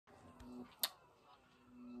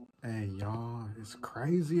Hey y'all, it's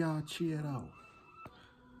crazy out here though.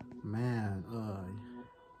 Man,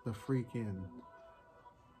 the freaking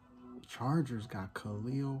Chargers got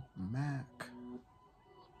Khalil Mack.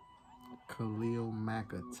 Khalil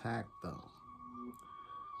Mack attack though.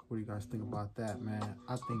 What do you guys think about that, man?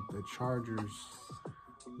 I think the Chargers,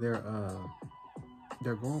 they're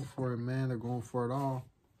going for it, man. They're going for it all.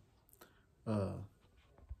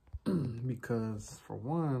 Because for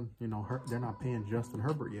one, you know, they're not paying Justin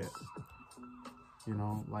Herbert yet. You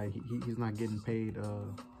know, like he's not getting paid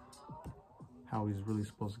how he's really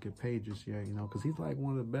supposed to get paid just yet, you know, because he's like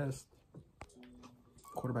one of the best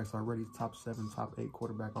quarterbacks already, top 7, top 8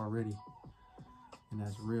 quarterback already. And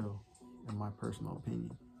that's real, in my personal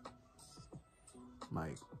opinion.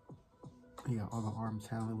 Like, he got all the arm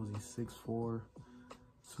talent. Was he 6'4",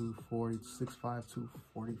 240, 6'5",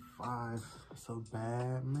 245? So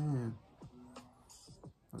bad, man.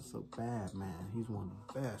 That's so bad, man. He's one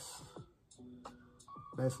of the best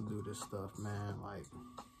to do this stuff, man. Like,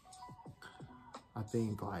 I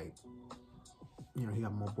think, like, you know, he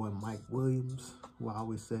got my boy Mike Williams, who I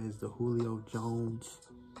always say is the Julio Jones.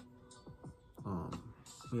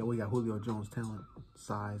 Yeah, we got Julio Jones talent,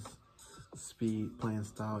 size, speed, playing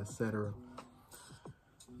style, etc.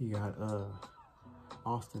 You got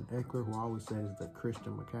Austin Eckler, who I always say is the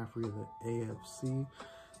Christian McCaffrey of the AFC.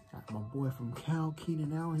 Got my boy from Cal,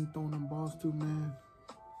 Keenan Allen. He throwing them balls too, man.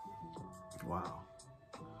 Wow.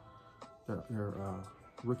 Their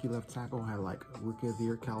rookie left tackle had like rookie of the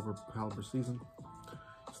year caliber season.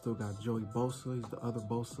 Still got Joey Bosa. He's the other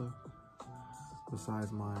Bosa,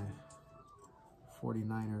 besides my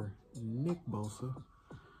 49er Nick Bosa.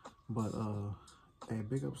 But hey,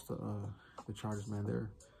 big ups to the Chargers, man.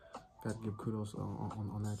 They're got to give kudos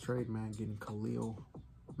on that trade, man. Getting Khalil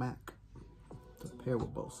Mack to pair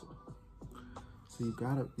with Bosa. So you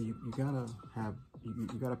gotta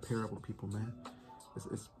pair up with people, man.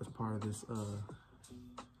 It's part of this.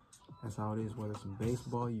 That's how it is. Whether it's in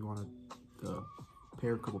baseball, you want to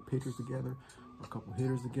pair a couple pitchers together, or a couple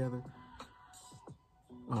hitters together.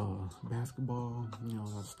 Basketball, you know,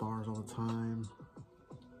 got stars all the time.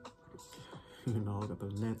 You know, got the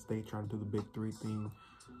Nets. They try to do the big 3 thing.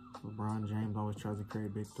 LeBron James always tries to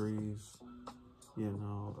create big 3s. You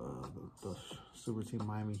know, the super team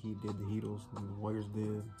Miami Heat did the Heatles, and the Warriors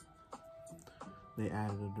did. They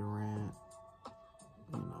added a Durant.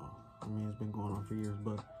 You know, I mean, it's been going on for years,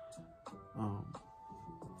 but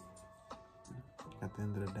at the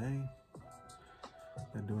end of the day, you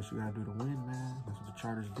gotta do what you gotta do to win, man. That's what the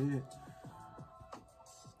Chargers did.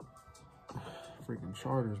 Freaking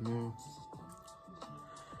Chargers, man.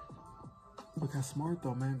 But that's smart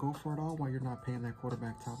though, man. Go for it all while you're not paying that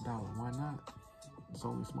quarterback top dollar. Why not? It's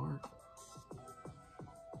only smart.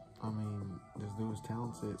 I mean, this dude is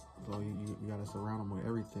talented, so you gotta surround him with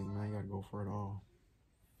everything, man. You gotta go for it all.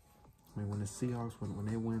 I mean, when the Seahawks, when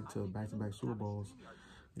they went to back-to-back Super Bowls,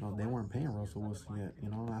 you know, they weren't paying Russell Wilson yet. You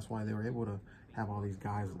know, that's why they were able to have all these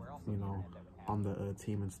guys, you know, on the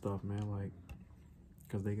team and stuff, man. Like,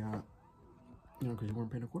 because they got, you know, because you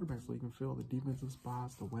weren't paying the quarterback, so you can fill the defensive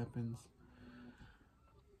spots, the weapons.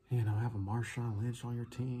 You know, have a Marshawn Lynch on your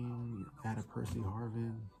team, add a Percy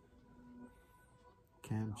Harvin,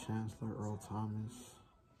 Cam Chancellor, Earl Thomas,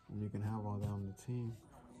 and you can have all that on the team.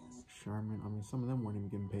 Sherman, I mean, some of them weren't even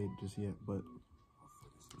getting paid just yet, but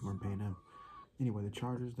weren't paying them. Anyway, the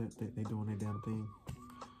Chargers, they doing their damn thing.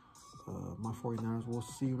 My 49ers, we'll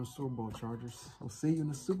see you in the Super Bowl, Chargers. We'll see you in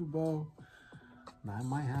the Super Bowl. Now, it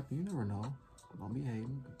might happen. You never know. Don't be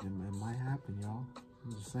hating. It might happen, y'all.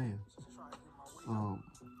 I'm just saying.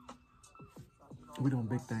 We doing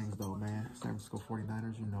big things, though, man. San Francisco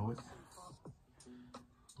 49ers, you know it.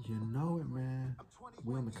 You know it, man.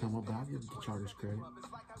 We on the come up, but I'll give the Chargers credit.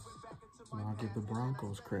 And I'll give the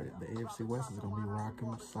Broncos credit. The AFC West is going to be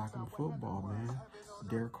rocking, socking football, man.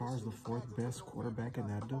 Derek Carr is the 4th best quarterback in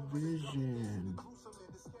that division.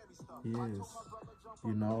 He is.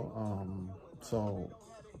 You know, so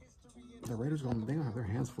the Raiders they gonna have their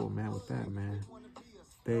hands full, man, with that, man.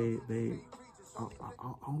 I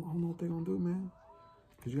don't know what they're gonna do, man.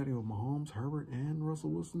 Because you got to go Mahomes, Herbert, and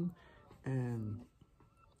Russell Wilson. And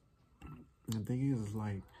the thing is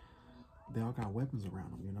like, they all got weapons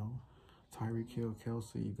around them, you know. Tyreek Hill,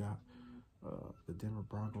 Kelsey, you got the Denver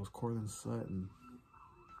Broncos, Cortland Sutton,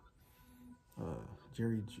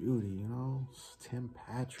 Jerry Jeudy, you know. Tim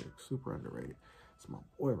Patrick, super underrated. It's my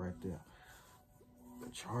boy right there.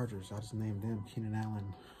 The Chargers, I just named them. Keenan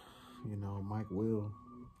Allen, you know, Mike Will.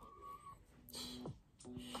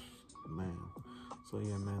 Man. So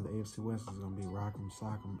yeah, man, the AFC West is gonna be rock'em,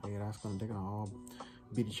 sock'em. Hey, they're gonna all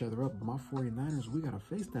beat each other up. But my 49ers, we gotta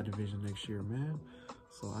face that division next year, man.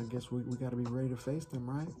 So I guess we got to be ready to face them,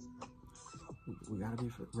 right? We got to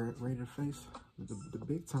be ready to face the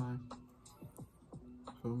big time.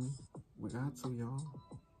 Feel me? We got to, y'all.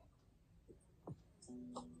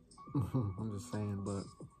 I'm just saying, but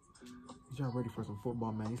y'all ready for some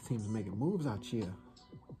football, man? These teams making moves out here.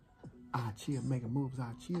 Making moves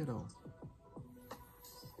out here, though.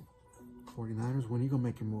 49ers, when you gonna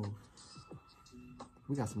make your move?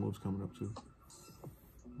 We got some moves coming up, too.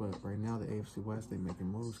 But right now, the AFC West, they making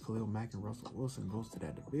moves. Khalil Mack and Russell Wilson goes to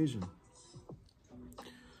that division.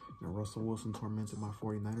 Now, Russell Wilson tormented my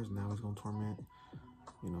 49ers. Now he's going to torment,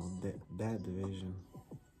 you know, that division.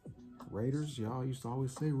 Raiders, y'all used to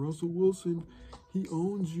always say, Russell Wilson, he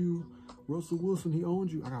owns you. Russell Wilson, he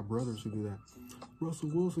owns you. I got brothers who do that. Russell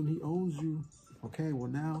Wilson, he owns you. Okay, well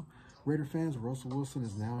now, Raider fans, Russell Wilson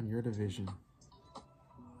is now in your division.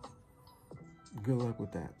 Good luck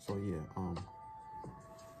with that. So, yeah,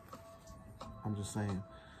 I'm just saying.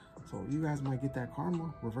 So, you guys might get that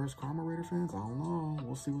karma, reverse karma, Raider fans. I don't know.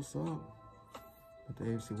 We'll see what's up. But the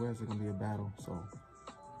AFC West is going to be a battle. So,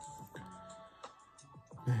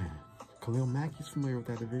 man, Khalil Mack, he's familiar with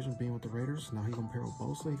that division, being with the Raiders. Now he's going to pair with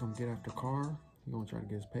Bosa. He's going to get after Carr. He's going to try to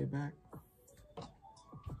get his payback.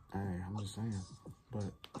 Hey, I'm just saying.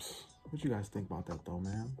 But what you guys think about that, though,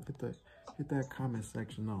 man? Hit that comment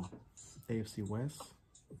section, though. AFC West.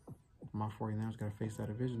 My 49ers got to face that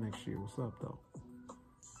division next year. What's up, though?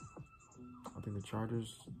 I think the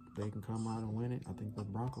Chargers, they can come out and win it. I think the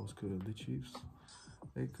Broncos could. The Chiefs,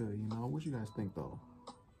 they could. You know, what you guys think, though?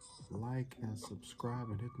 Like and subscribe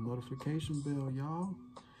and hit the notification bell, y'all.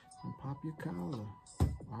 And pop your collar.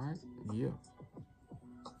 All right? Yeah.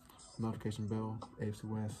 Notification bell, AFC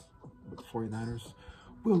West with the 49ers.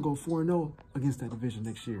 We're going to go 4-0 against that division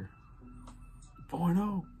next year.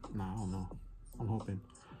 4-0? Nah, I don't know. I'm hoping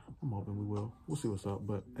we will. We'll see what's up.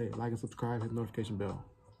 But, hey, like and subscribe, hit the notification bell.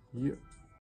 Yeah.